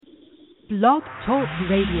Blog Talk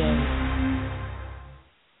Radio.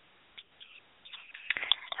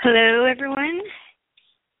 Hello, everyone.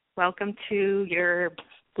 Welcome to your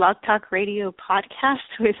Blog Talk Radio podcast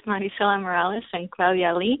with Maricela Morales and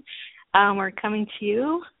Claudia Lee. We're coming to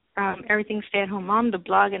you from Everything Stay at Home Mom, the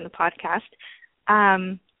blog and the podcast.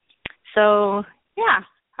 How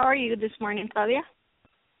are you this morning, Claudia?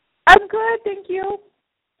 I'm good, thank you.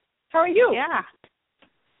 How are you? Yeah,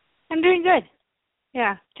 I'm doing good.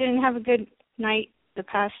 Yeah, didn't have a good night the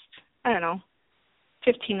past,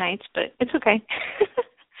 15 nights, but it's okay.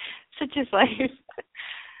 Such is life.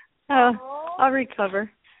 I'll recover.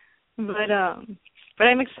 But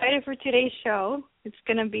I'm excited for today's show. It's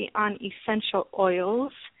going to be on essential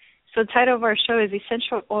oils. So the title of our show is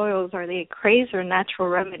Essential Oils, Are They a Craze or Natural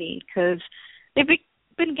Remedy? Because they've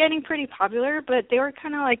been getting pretty popular, but they were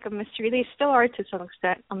kind of like a mystery. They still are to some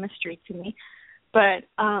extent a mystery to me. But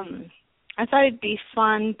I thought it'd be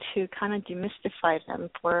fun to kind of demystify them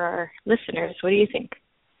for our listeners. What do you think?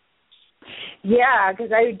 Yeah,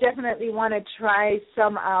 because I definitely want to try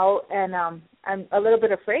some out, and I'm a little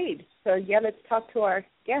bit afraid. So, let's talk to our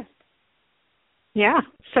guest. Yeah.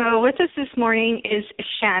 So with us this morning is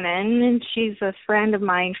Shannon, and she's a friend of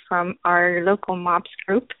mine from our local MOPS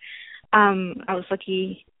group. I was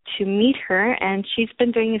lucky to meet her, and she's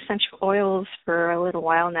been doing essential oils for a little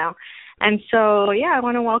while now. And so, I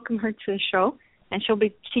want to welcome her to the show, and she'll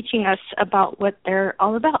be teaching us about what they're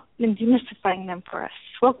all about and demystifying them for us.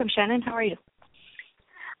 Welcome, Shannon. How are you?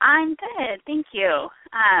 I'm good, thank you.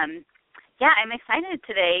 I'm excited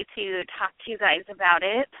today to talk to you guys about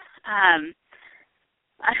it. I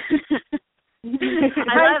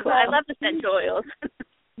love essential oils.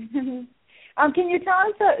 Can you tell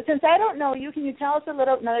us, since I don't know you, can you tell us a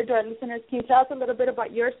little, another to our listeners, can you tell us a little bit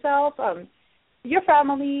about yourself, your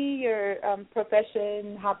family, your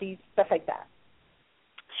profession, hobbies, stuff like that?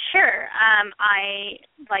 Sure. I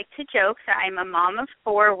like to joke that I'm a mom of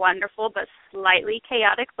 4 wonderful but slightly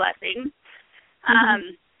chaotic blessings.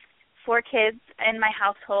 4 kids in my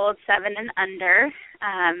household, 7 and under.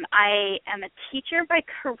 I am a teacher by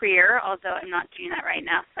career, although I'm not doing that right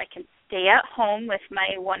now, so I can stay at home with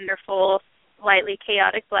my wonderful, slightly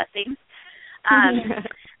chaotic blessings.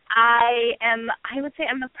 I would say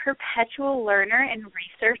I'm a perpetual learner and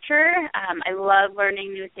researcher. I love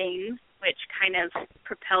learning new things, which kind of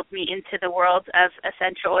propelled me into the world of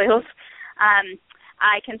essential oils.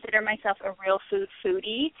 I consider myself a real food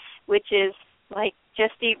foodie, which is like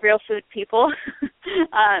just eat real food people,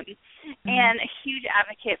 and a huge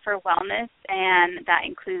advocate for wellness, and that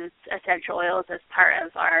includes essential oils as part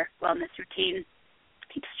of our wellness routine.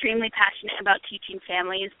 Extremely passionate about teaching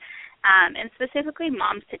families, and specifically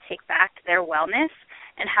moms, to take back their wellness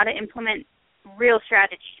and how to implement real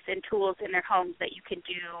strategies and tools in their homes that you can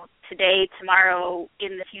do today, tomorrow,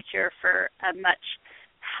 in the future for a much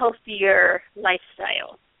healthier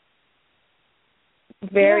lifestyle.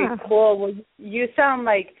 Very cool. Well, you sound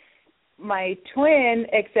like my twin,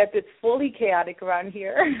 except it's fully chaotic around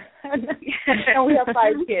here. And we have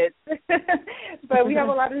 5 kids. But we have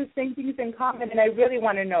a lot of the same things in common, and I really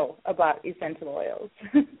want to know about essential oils.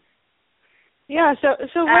 So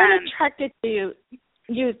what attracted you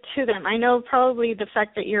to them? I know probably the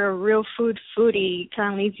fact that you're a real food foodie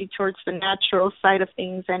kind of leads you towards the natural side of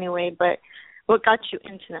things anyway, but what got you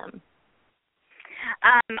into them?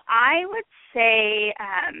 I would say,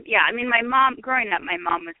 my mom, growing up, my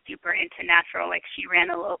mom was super into natural. Like, she ran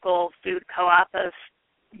a local food co-op of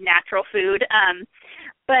natural food.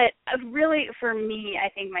 But really, for me, I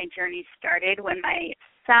think my journey started when my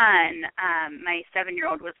son, my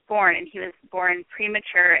 7-year-old, was born, and he was born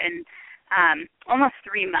premature and almost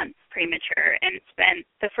 3 months premature, and spent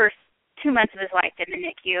the first 2 months of his life in the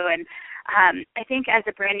NICU. And I think as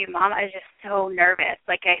a brand new mom, I was just so nervous.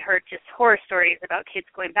 Like, I heard just horror stories about kids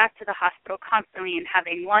going back to the hospital constantly and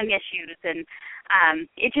having lung issues, and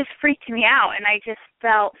it just freaked me out, and I just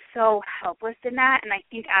felt so helpless in that. And I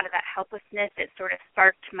think out of that helplessness, it sort of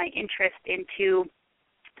sparked my interest into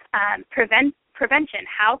prevention.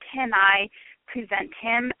 How can I prevent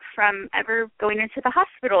him from ever going into the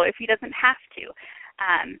hospital if he doesn't have to?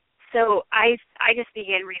 So I just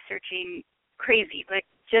began researching crazy, like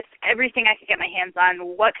just everything I could get my hands on.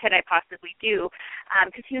 What could I possibly do?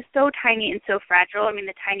 Because he was so tiny and so fragile. I mean,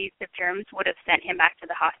 the tiniest of germs would have sent him back to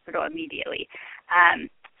the hospital immediately.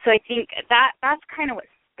 So I think that's kind of what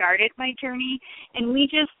started my journey. And we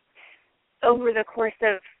just, over the course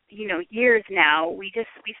of years now, we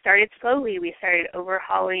started slowly. We started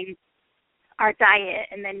overhauling our diet,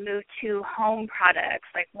 and then moved to home products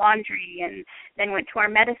like laundry, and then went to our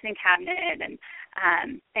medicine cabinet,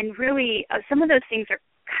 and really some of those things are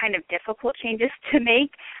kind of difficult changes to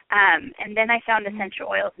make. And then I found essential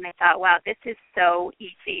oils, and I thought, wow, this is so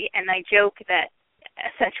easy. And I joke that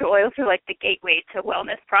essential oils are like the gateway to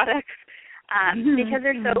wellness products because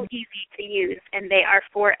they're so easy to use, and they are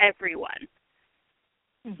for everyone.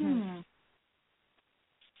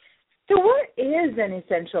 So what is an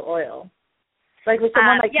essential oil? Like with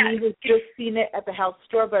someone like me who's just seen it at the health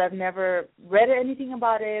store, but I've never read anything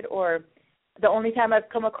about it, or the only time I've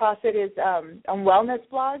come across it is on wellness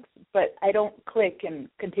blogs, but I don't click and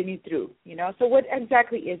continue through, you know? So what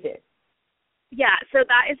exactly is it? Yeah, so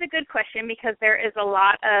that is a good question because there is a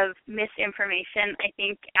lot of misinformation, I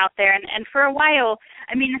think, out there. And for a while,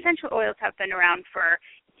 I mean, essential oils have been around for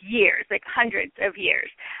years, like hundreds of years.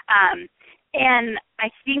 And I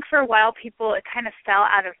think for a while people, it kind of fell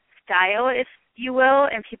out of style, if you will,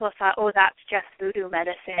 and people thought, oh, that's just voodoo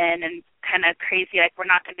medicine and kind of crazy, like we're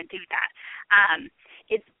not going to do that.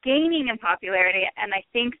 It's gaining in popularity, and I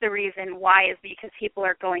think the reason why is because people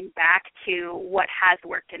are going back to what has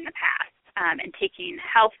worked in the past and taking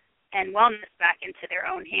health and wellness back into their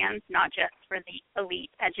own hands, not just for the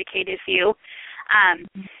elite educated few.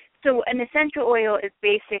 So an essential oil is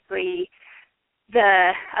basically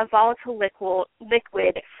a volatile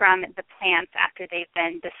liquid from the plants after they've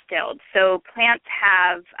been distilled. So plants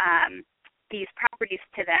have these properties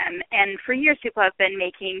to them, and for years people have been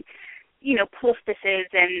making, you know, poultices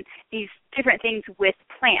and these different things with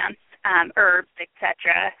plants, herbs,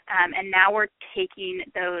 etc. And now we're taking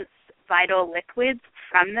those vital liquids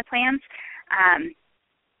from the plants,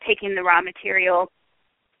 taking the raw material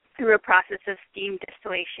through a process of steam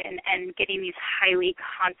distillation and getting these highly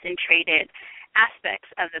concentrated aspects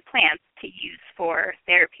of the plants to use for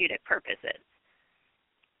therapeutic purposes.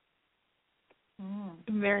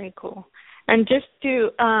 Very cool. And just to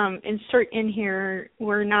insert in here,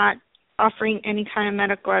 we're not offering any kind of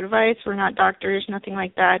medical advice. We're not doctors, nothing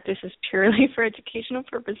like that. This is purely for educational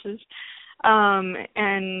purposes.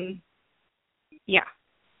 And, yeah,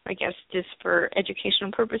 I guess just for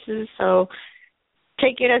educational purposes. So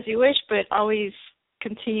take it as you wish, but always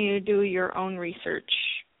continue to do your own research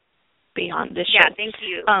beyond this show. Yeah, thank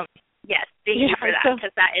you. Yes, thank you for that,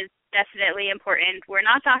 because that is definitely important. We're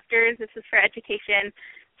not doctors. This is for education.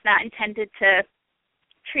 It's not intended to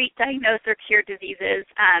treat, diagnose, or cure diseases.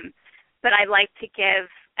 But I like to give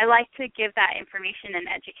that information and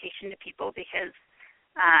education to people because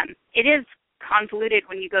it is convoluted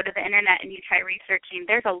when you go to the internet and you try researching.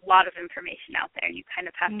 There's a lot of information out there, and you kind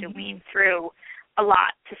of have to weed through a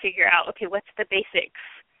lot to figure out, okay, what's the basics?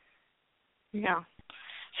 Yeah.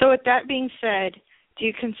 So with that being said, do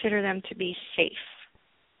you consider them to be safe?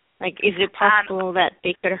 Like, is it possible that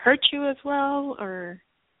they could hurt you as well, or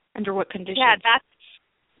under what conditions? Yeah, that's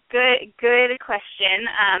good question,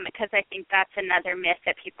 because I think that's another myth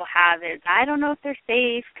that people have is, I don't know if they're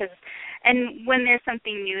safe, and when there's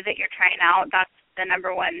something new that you're trying out, that's the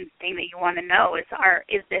number one thing that you want to know is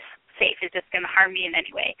this safe? Is this going to harm me in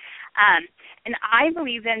any way? And I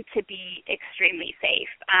believe them to be extremely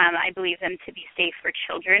safe. I believe them to be safe for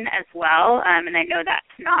children as well, and I know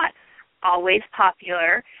that's not always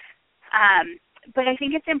popular. But I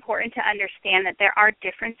think it's important to understand that there are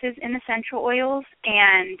differences in essential oils,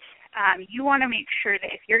 and you want to make sure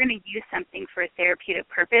that if you're going to use something for a therapeutic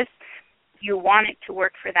purpose, you want it to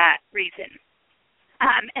work for that reason.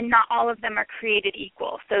 And not all of them are created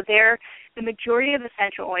equal. So the majority of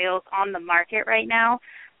essential oils on the market right now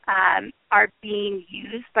are being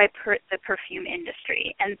used by the perfume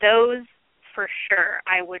industry. And those, for sure,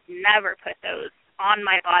 I would never put those on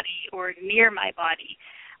my body or near my body.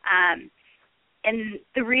 And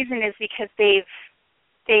the reason is because they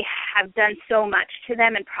have done so much to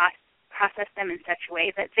them and processed them in such a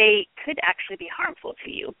way that they could actually be harmful to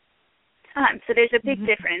you. So there's a big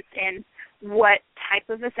difference in what type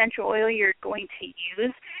of essential oil you're going to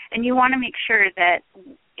use, and you want to make sure that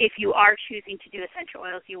if you are choosing to do essential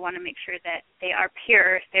oils, you want to make sure that they are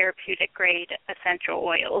pure, therapeutic-grade essential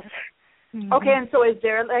oils. Okay, and so is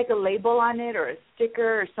there like a label on it or a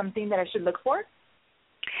sticker or something that I should look for?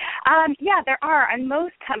 Yeah, there are. And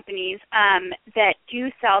most companies that do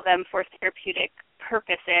sell them for therapeutic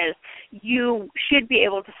purposes, you should be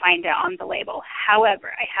able to find it on the label.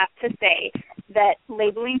 However, I have to say that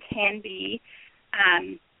labeling can be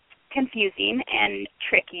confusing and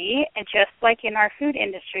tricky, and just like in our food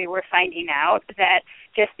industry, we're finding out that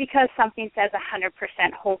just because something says 100%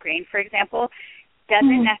 whole grain, for example,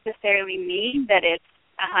 doesn't necessarily mean that it's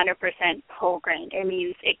 100% whole grain. It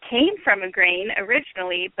means it came from a grain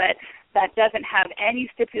originally, but that doesn't have any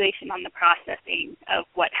stipulation on the processing of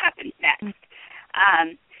what happens next.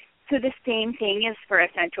 So the same thing is for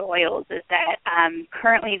essential oils, is that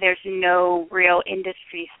currently there's no real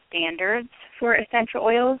industry standards for essential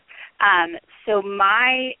oils. So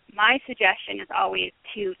my suggestion is always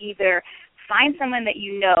to either find someone that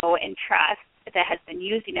you know and trust that has been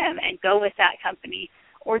using them and go with that company,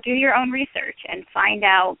 or do your own research and find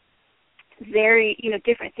out very,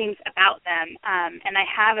 different things about them. And I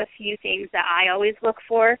have a few things that I always look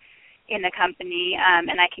for in a company,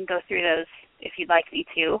 and I can go through those if you'd like me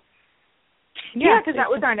to. Yeah, because that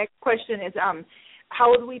was our next question is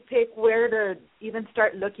how would we pick where to even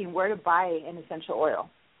start looking, where to buy an essential oil?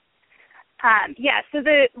 So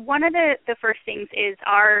one of the first things is,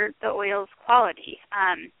 are the oils quality?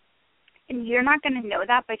 And you're not going to know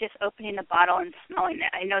that by just opening the bottle and smelling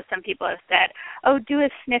it. I know some people have said, oh, do a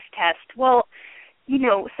sniff test. Well,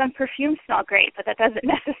 some perfumes smell great, but that doesn't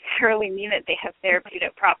necessarily mean that they have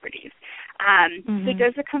therapeutic properties. So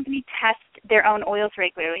does the company test their own oils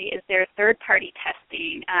regularly? Is there third-party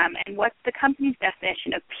testing? And what's the company's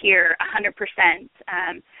definition of pure,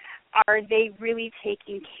 100%? Are they really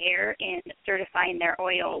taking care in certifying their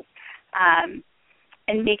oils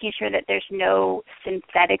and making sure that there's no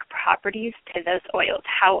synthetic properties to those oils?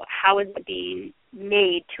 How is it being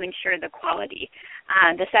made to ensure the quality?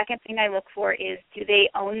 The second thing I look for is, do they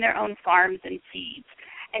own their own farms and seeds?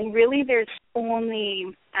 And really there's only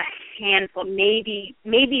a handful, maybe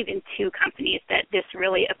even two companies that this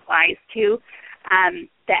really applies to,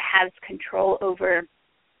 that has control over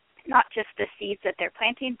not just the seeds that they're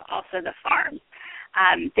planting, but also the farms.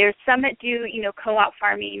 There's some that do, co-op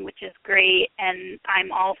farming, which is great, and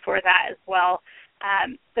I'm all for that as well.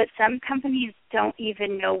 But some companies don't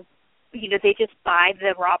even know, they just buy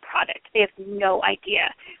the raw product. They have no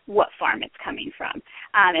idea what farm it's coming from.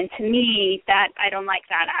 And to me, that I don't like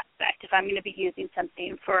that aspect. If I'm going to be using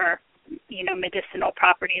something for, medicinal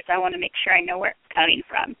properties, I want to make sure I know where it's coming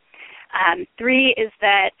from. 3 is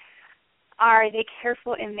that, are they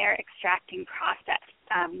careful in their extracting process?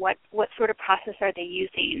 What sort of process are they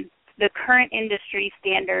using? The current industry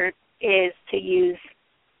standard is to use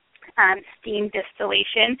steam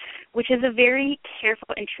distillation, which is a very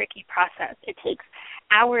careful and tricky process. It takes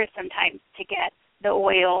hours sometimes to get the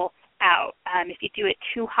oil out. If you do it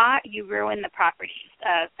too hot, you ruin the properties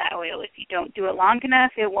of that oil. If you don't do it long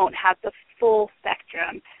enough, it won't have the full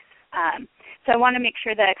spectrum. So I want to make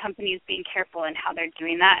sure that a company is being careful in how they're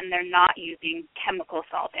doing that, and they're not using chemical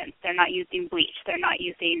solvents. They're not using bleach. They're not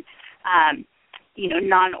using,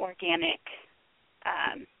 non-organic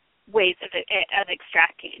ways of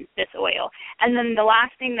extracting this oil. And then the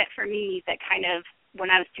last thing that for me that kind of, when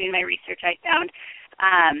I was doing my research, I found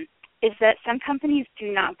is that some companies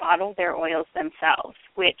do not bottle their oils themselves,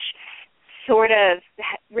 which sort of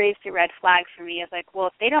raised a red flag for me. It's like, well,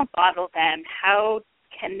 if they don't bottle them, how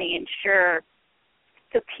can they ensure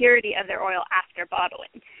the purity of their oil after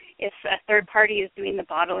bottling? If a third party is doing the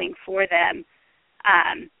bottling for them,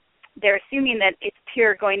 they're assuming that it's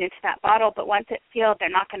pure going into that bottle, but once it's sealed, they're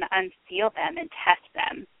not going to unseal them and test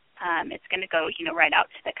them. It's going to go, right out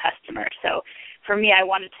to the customer. So for me, I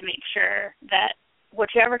wanted to make sure that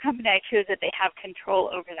whichever company I choose, that they have control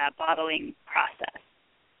over that bottling process.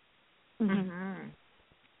 Mm-hmm.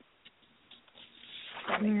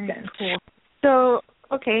 That makes sense. Cool.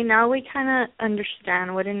 So, okay, now we kind of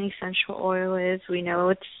understand what an essential oil is. We know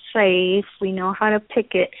it's safe. We know how to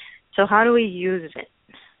pick it. So how do we use it?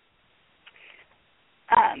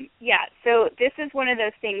 So this is one of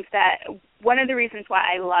those things that, one of the reasons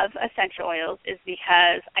why I love essential oils is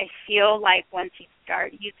because I feel like once you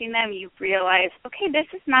start using them, you realize, okay, this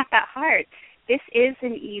is not that hard. This is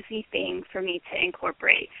an easy thing for me to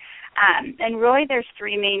incorporate. And really there's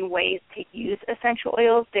 3 main ways to use essential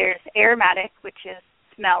oils. There's aromatic, which is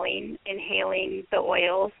smelling, inhaling the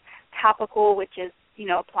oils. Topical, which is,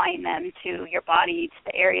 applying them to your body,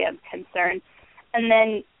 to the area of concern. And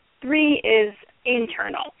then 3 is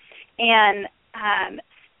internal. And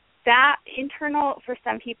that internal for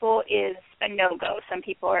some people is a no-go. Some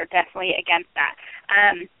people are definitely against that.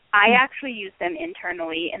 I actually use them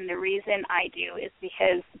internally, and the reason I do is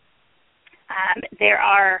because there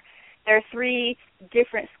are 3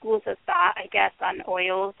 different schools of thought, I guess, on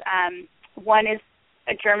oils. One is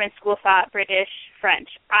a German school of thought, British, French.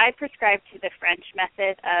 I prescribe to the French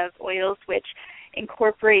method of oils, which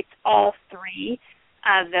incorporates all 3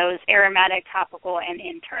 of those, aromatic, topical, and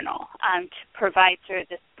internal, to provide sort of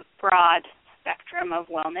this broad spectrum of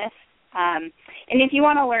wellness. And if you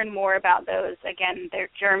want to learn more about those, again, they're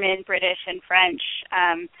German, British, and French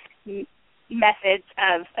methods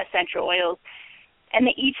of essential oils. And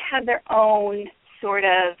they each have their own sort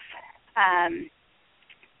of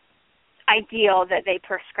ideal that they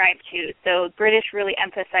prescribe to. So British really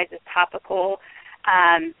emphasizes topical,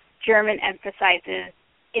 German emphasizes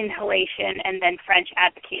inhalation, and then French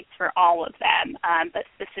advocates for all of them, but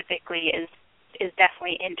specifically is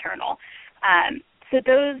definitely internal. So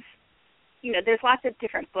those, there's lots of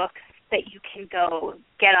different books that you can go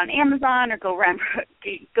get on Amazon or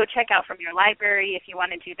go check out from your library if you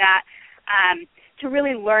want to do that, to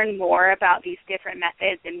really learn more about these different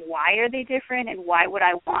methods and why are they different and why would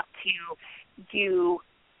I want to do.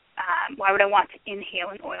 Why would I want to inhale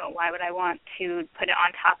an oil? Why would I want to put it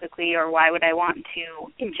on topically, or why would I want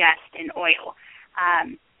to ingest an oil?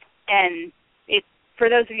 And for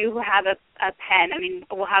those of you who have a pen,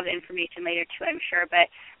 we'll have the information later too, I'm sure, but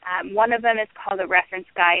one of them is called A Reference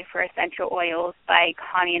Guide for Essential Oils by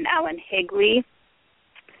Connie and Alan Higley.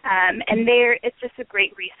 And it's just a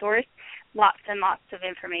great resource, lots and lots of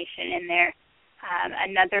information in there.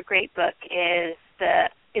 Another great book is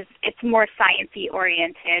it's more sciencey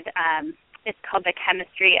oriented. It's called The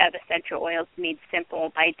Chemistry of Essential Oils Made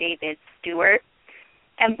Simple by David Stewart.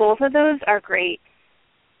 And both of those are great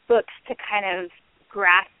books to kind of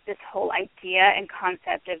grasp this whole idea and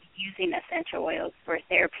concept of using essential oils for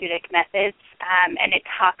therapeutic methods. And it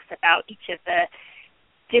talks about each of the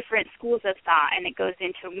different schools of thought, and it goes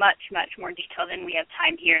into much, much more detail than we have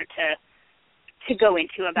time here to go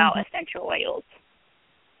into about essential oils.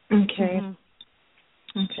 Okay.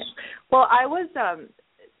 Okay. Well, I was,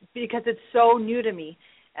 because it's so new to me,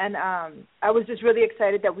 and I was just really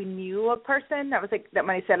excited that we knew a person. That was that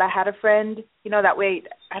when I said I had a friend, that way,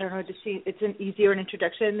 I don't know, it's an easier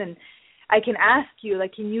introduction, and I can ask you,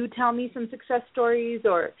 can you tell me some success stories,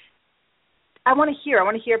 or I want to hear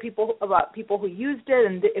about people who used it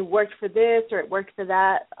and it worked for this or it worked for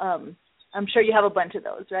that. I'm sure you have a bunch of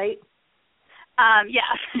those, right? Yeah,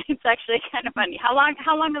 it's actually kind of funny. How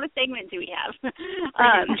long of a segment do we have?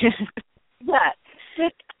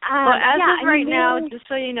 Right now, just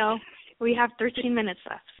so you know, we have 13 minutes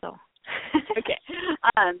left. So okay,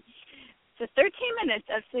 so 13 minutes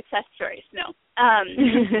of success stories. No,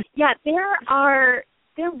 yeah,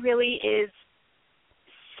 there really is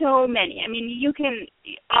so many. You can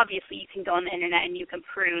go on the internet and you can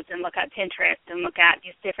peruse and look at Pinterest and look at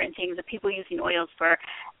these different things of people using oils for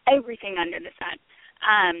everything under the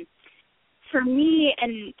sun. For me,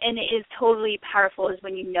 and it is totally powerful, is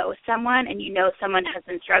when you know someone and someone has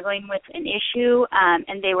been struggling with an issue,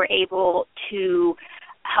 and they were able to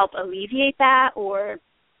help alleviate that, or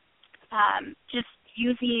just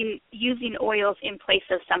using oils in place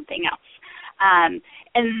of something else.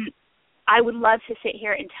 And I would love to sit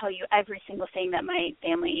here and tell you every single thing that my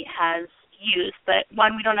family has used, but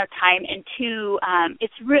one, we don't have time, and two,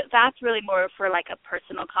 that's really more for a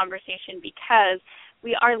personal conversation, because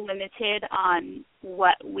we are limited on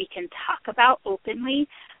what we can talk about openly,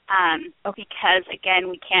 because again,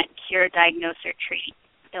 we can't cure, diagnose, or treat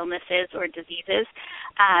illnesses or diseases.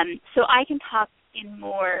 So I can talk in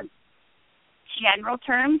more general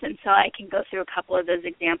terms, and so I can go through a couple of those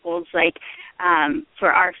examples.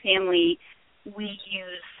 For our family, we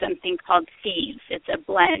use something called Craze. It's a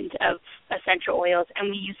blend of essential oils, and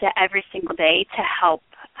we use it every single day to help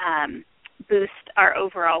boost our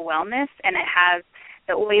overall wellness, and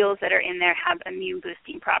the oils that are in there have immune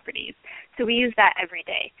boosting properties. So we use that every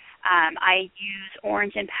day. I use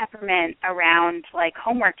orange and peppermint around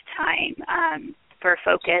homework time for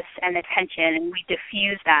focus and attention, and we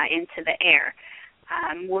diffuse that into the air.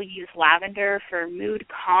 We'll use lavender for mood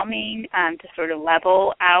calming, to sort of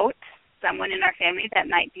level out someone in our family that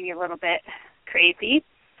might be a little bit crazy.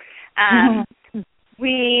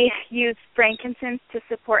 We use frankincense to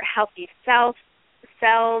support healthy cells.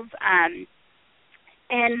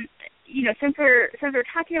 And since we're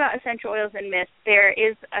talking about essential oils and myths, there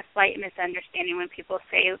is a slight misunderstanding when people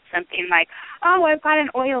say something like, "Oh, I've got an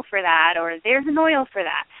oil for that," or "There's an oil for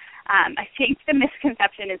that." I think the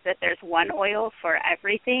misconception is that there's one oil for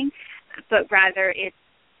everything, but rather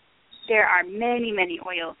there are many, many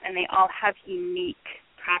oils, and they all have unique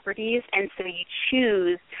properties, and so you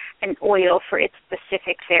choose an oil for its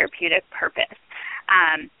specific therapeutic purpose.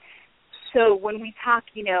 So when we talk,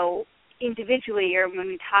 individually, or when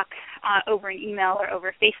we talk over an email or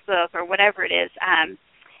over Facebook or whatever it is,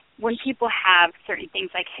 when people have certain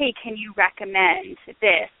things like, "Hey, can you recommend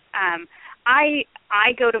this?"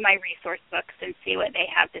 I go to my resource books and see what they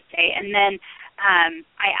have to say, and then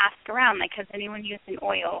I ask around, has anyone used an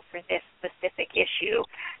oil for this specific issue?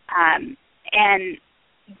 And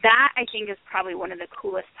that, I think, is probably one of the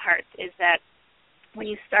coolest parts, is that when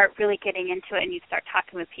you start really getting into it and you start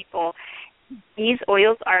talking with people, these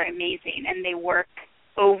oils are amazing, and they work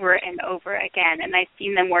over and over again, and I've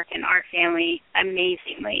seen them work in our family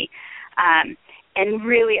amazingly. And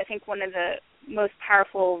really, I think one of the most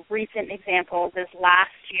powerful recent examples is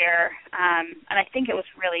last year, and I think it was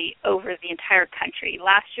really over the entire country.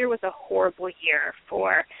 Last year was a horrible year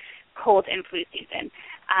for cold and flu season.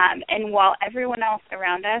 And while everyone else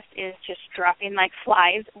around us is just dropping like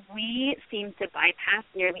flies, we seem to bypass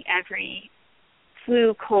nearly every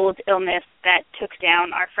flu, cold illness that took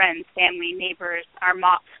down our friends, family, neighbors, our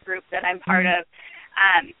MOPS group that I'm part of.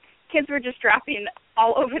 Kids were just dropping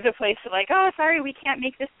all over the place. Like, oh, sorry, we can't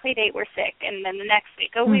make this play date, we're sick. And then the next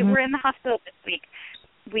week, oh, we were in the hospital this week.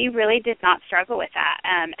 We really did not struggle with that.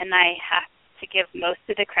 And I have to give most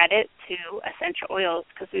of the credit to essential oils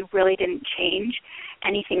because we really didn't change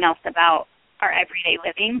anything else about our everyday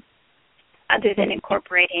living other than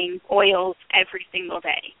incorporating oils every single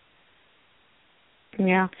day.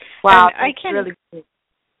 Yeah. Wow, I can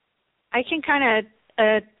kind of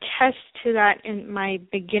attest to that in my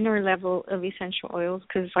beginner level of essential oils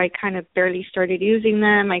because I kind of barely started using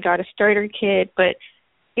them. I got a starter kit, but,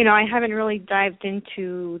 you know, I haven't really dived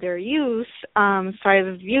into their use, so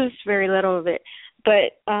I've used very little of it.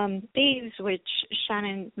 But these, which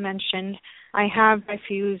Shannon mentioned, I've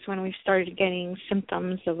used when we started getting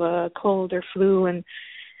symptoms of a cold or flu and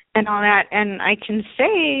all that. And I can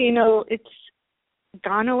say, you know, it's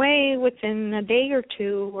gone away within a day or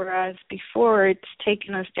two, whereas before it's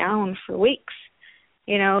taken us down for weeks,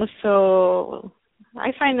 you know, so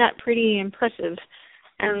I find that pretty impressive.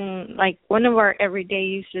 And like one of our everyday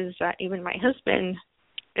uses that even my husband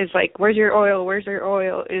is like, where's your oil,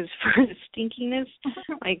 is for the stinkiness.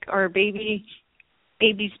 Like our baby's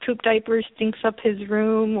poop diaper stinks up his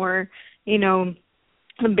room, or, you know,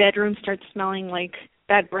 the bedroom starts smelling like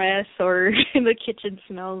bad breath, or the kitchen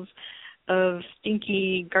smells of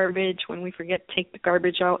stinky garbage when we forget to take the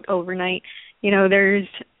garbage out overnight. You know, there's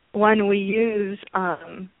one we use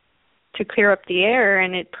to clear up the air,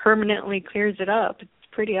 and it permanently clears it up. It's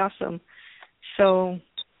pretty awesome. So,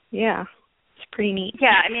 yeah, it's pretty neat.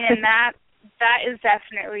 Yeah, I mean, and that is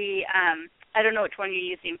definitely, I don't know which one you're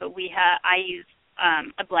using, but I use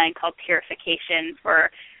a blend called Purification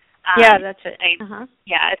for, yeah, that's it.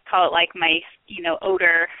 Yeah, it's called like my, you know,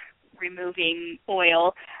 odor removing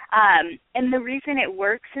oil. And the reason it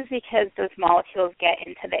works is because those molecules get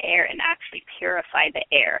into the air and actually purify the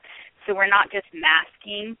air. So we're not just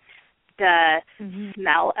masking the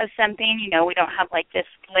smell of something. You know, we don't have like this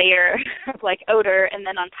layer of like odor, and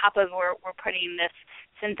then on top of it, we're putting this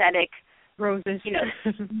synthetic roses. You know,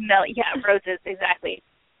 smell. Yeah, roses, exactly.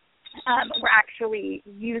 We're actually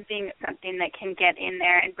using something that can get in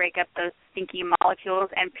there and break up those stinky molecules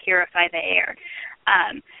and purify the air,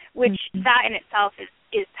 which that in itself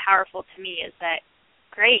is powerful to me. Is that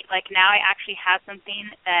great? Like now I actually have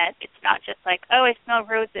something that it's not just like, oh, I smell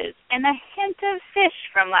roses and a hint of fish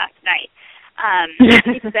from last night.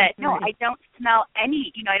 It's that, no, I don't smell I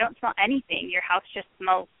don't smell anything. Your house just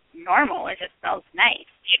smells normal. It just smells nice,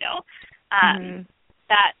 you know.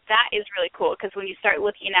 That is really cool because when you start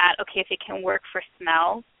looking at, okay, if it can work for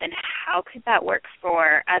smell, then how could that work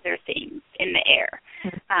for other things in the air?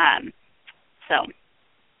 So.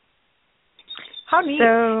 How neat.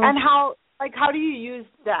 And how do you use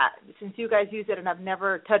that? Since you guys use it and I've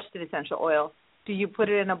never touched an essential oil, do you put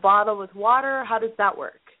it in a bottle with water? How does that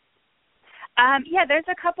work? Yeah, there's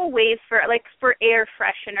a couple ways for air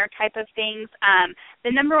freshener type of things.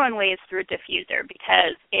 The number one way is through a diffuser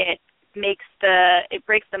because it breaks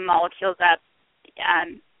the molecules up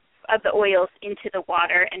of the oils into the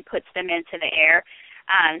water and puts them into the air.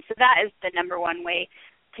 So that is the number one way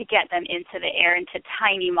to get them into the air, into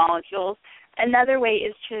tiny molecules. Another way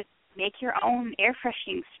is to make your own air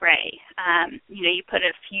freshening spray. You know, you put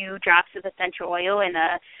a few drops of essential oil in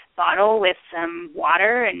a bottle with some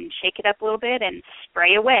water and shake it up a little bit and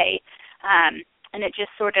spray away. And it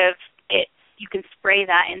just sort of, you can spray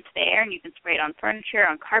that into the air and you can spray it on furniture,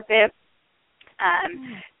 on carpet.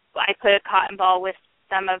 I put a cotton ball with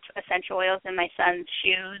some of essential oils in my son's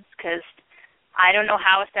shoes because I don't know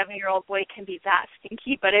how a 7-year-old boy can be that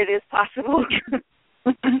stinky, but it is possible.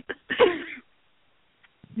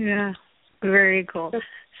 Yeah, very cool.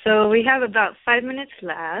 So we have about 5 minutes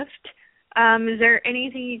left. Is there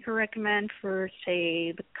anything you can recommend for,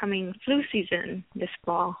 say, the coming flu season this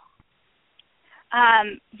fall?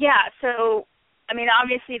 Yeah, so, I mean,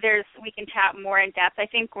 obviously we can chat more in depth. I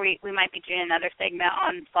think we might be doing another segment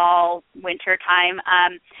on fall, winter time.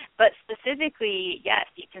 But specifically, yes,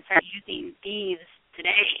 you can start using these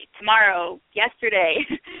today, tomorrow, yesterday.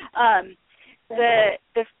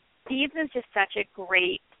 The Thieves is just such a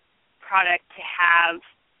great product to have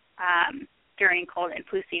during cold and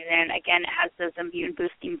flu season. Again, it has those immune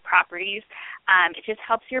boosting properties. It just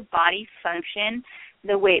helps your body function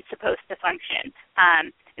the way it's supposed to function.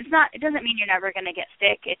 It doesn't mean you're never going to get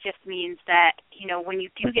sick. It just means that, when you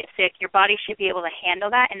do get sick, your body should be able to handle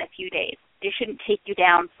that in a few days. It shouldn't take you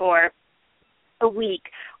down for a week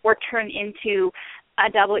or turn into a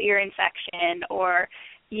double ear infection or,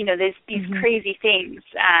 there's these crazy things.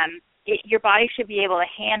 Your body should be able to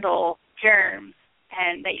handle germs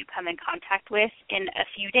and that you come in contact with in a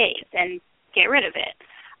few days and get rid of it.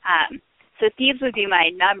 So thieves would be my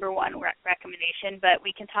number one recommendation, but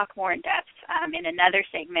we can talk more in depth in another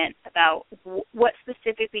segment about what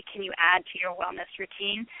specifically can you add to your wellness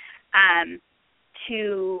routine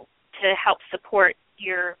to help support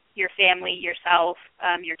your family, yourself,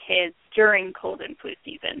 your kids during cold and flu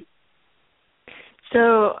season.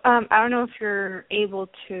 So I don't know if you're able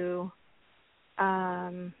to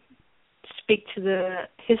speak to the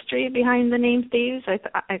history behind the name thieves.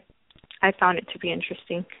 I found it to be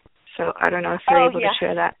interesting. So I don't know if you're able to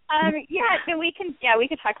share that. We can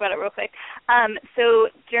talk about it real quick. So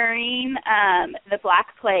during the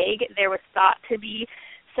Black Plague, there was thought to be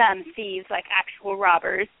some thieves, like actual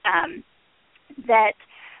robbers, that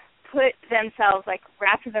put themselves,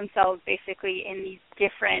 wrapped themselves basically in these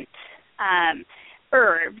different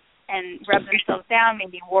herbs and rubbed themselves down,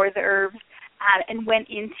 maybe wore the herbs, and went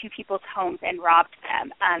into people's homes and robbed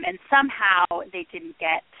them. And somehow they didn't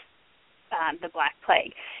get the Black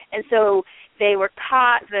Plague. And so they were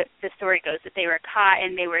caught, the story goes that they were caught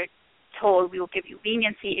and they were told, we will give you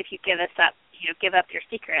leniency if you give up your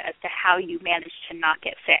secret as to how you managed to not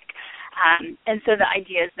get sick. And so the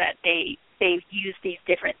idea is that they've used these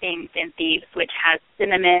different things in thieves, which has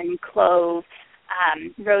cinnamon, clove,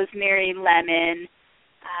 rosemary, lemon,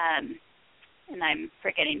 and I'm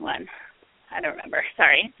forgetting one. I don't remember.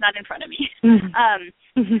 Sorry, it's not in front of me.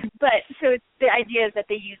 But so the idea is that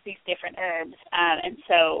they use these different herbs, and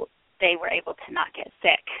so they were able to not get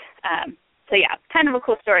sick. So yeah, kind of a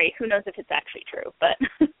cool story. Who knows if it's actually true, but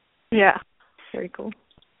yeah, very cool.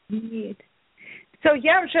 So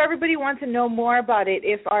yeah, I'm sure everybody wants to know more about it.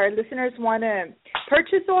 If our listeners want to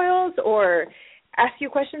purchase oils or ask you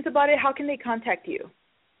questions about it, how can they contact you?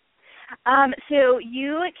 So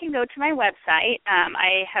you can go to my website.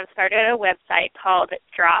 I have started a website called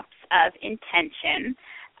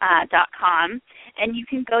dropsofIntention.com, and you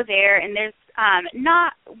can go there, and there's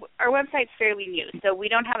our website's fairly new, so we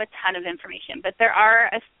don't have a ton of information, but there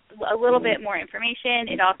are a little bit more information.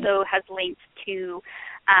 It also has links to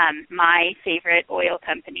my favorite oil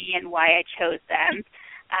company and why I chose them.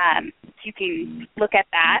 So you can look at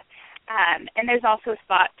that. And there's also a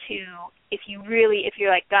spot to, if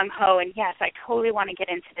you're like gung-ho and yes, I totally want to get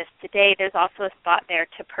into this today, there's also a spot there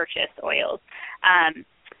to purchase oils.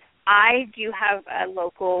 I do have a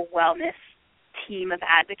local wellness team of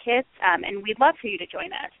advocates, and we'd love for you to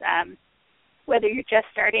join us. Whether you're just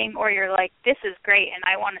starting or you're like, this is great and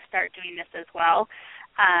I want to start doing this as well,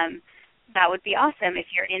 that would be awesome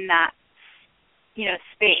if you're in that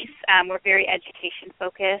space. We're very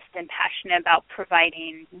education-focused and passionate about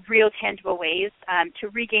providing real, tangible ways to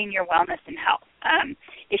regain your wellness and health.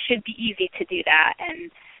 It should be easy to do that,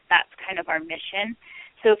 and that's kind of our mission.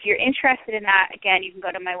 So if you're interested in that, again, you can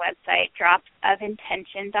go to my website,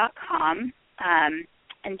 dropsofIntention.com,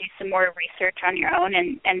 and do some more research on your own.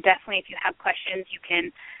 And definitely if you have questions, you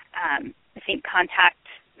can, I think, contact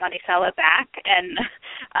Maricela back, and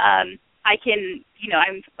I can,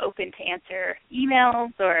 I'm open to answer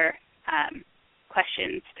emails or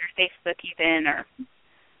questions through Facebook even, or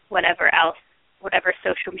whatever else, whatever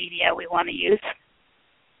social media we want to use.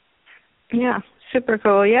 Yeah, super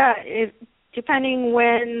cool. Yeah, depending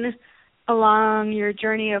when along your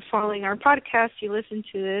journey of following our podcast you listen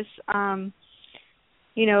to this,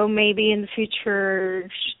 maybe in the future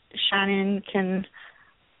Shannon can...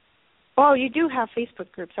 Oh, you do have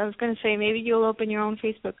Facebook groups. I was going to say maybe you'll open your own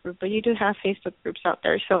Facebook group, but you do have Facebook groups out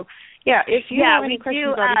there. So, yeah, if you have any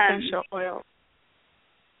questions about essential oil.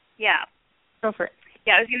 Yeah. Go for it.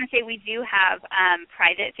 Yeah, I was going to say we do have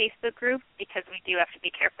private Facebook groups because we do have to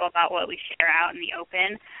be careful about what we share out in the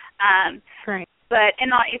open. Right. But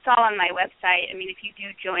it's all on my website. I mean, if you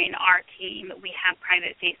do join our team, we have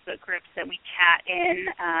private Facebook groups that we chat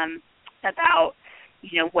in about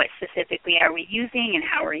what specifically are we using and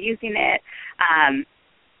how we're using it.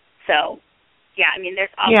 So, yeah, I mean, there's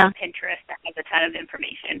also Pinterest that has a ton of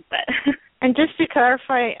information. But and just to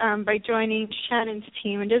clarify, by joining Shannon's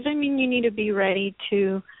team, it doesn't mean you need to be ready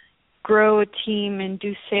to grow a team and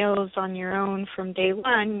do sales on your own from day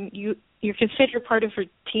one. You're considered part of her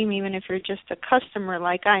team even if you're just a customer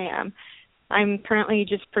like I am. I'm currently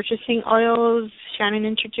just purchasing oils. Shannon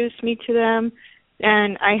introduced me to them.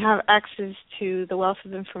 And I have access to the wealth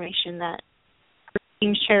of information that her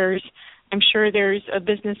team shares I'm sure there's a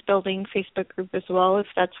business building Facebook group as well if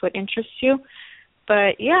that's what interests you.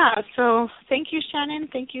 But yeah, so thank you, Shannon.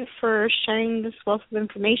 Thank you for sharing this wealth of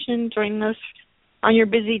information, joining us on your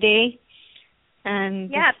busy day. And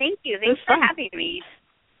yeah, thank you. Thanks for having me.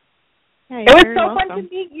 Yeah, it was so fun to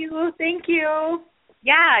meet you. Thank you.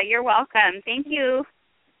 Yeah, you're welcome. Thank you.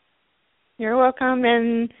 You're welcome.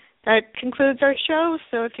 And that concludes our show.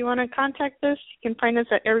 So if you want to contact us, you can find us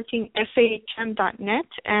at everythingsahm.net,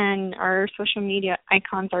 and our social media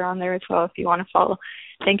icons are on there as well if you want to follow.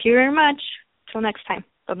 Thank you very much. Till next time.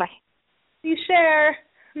 Bye-bye. Please share.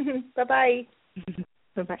 Bye-bye.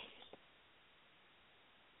 Bye-bye.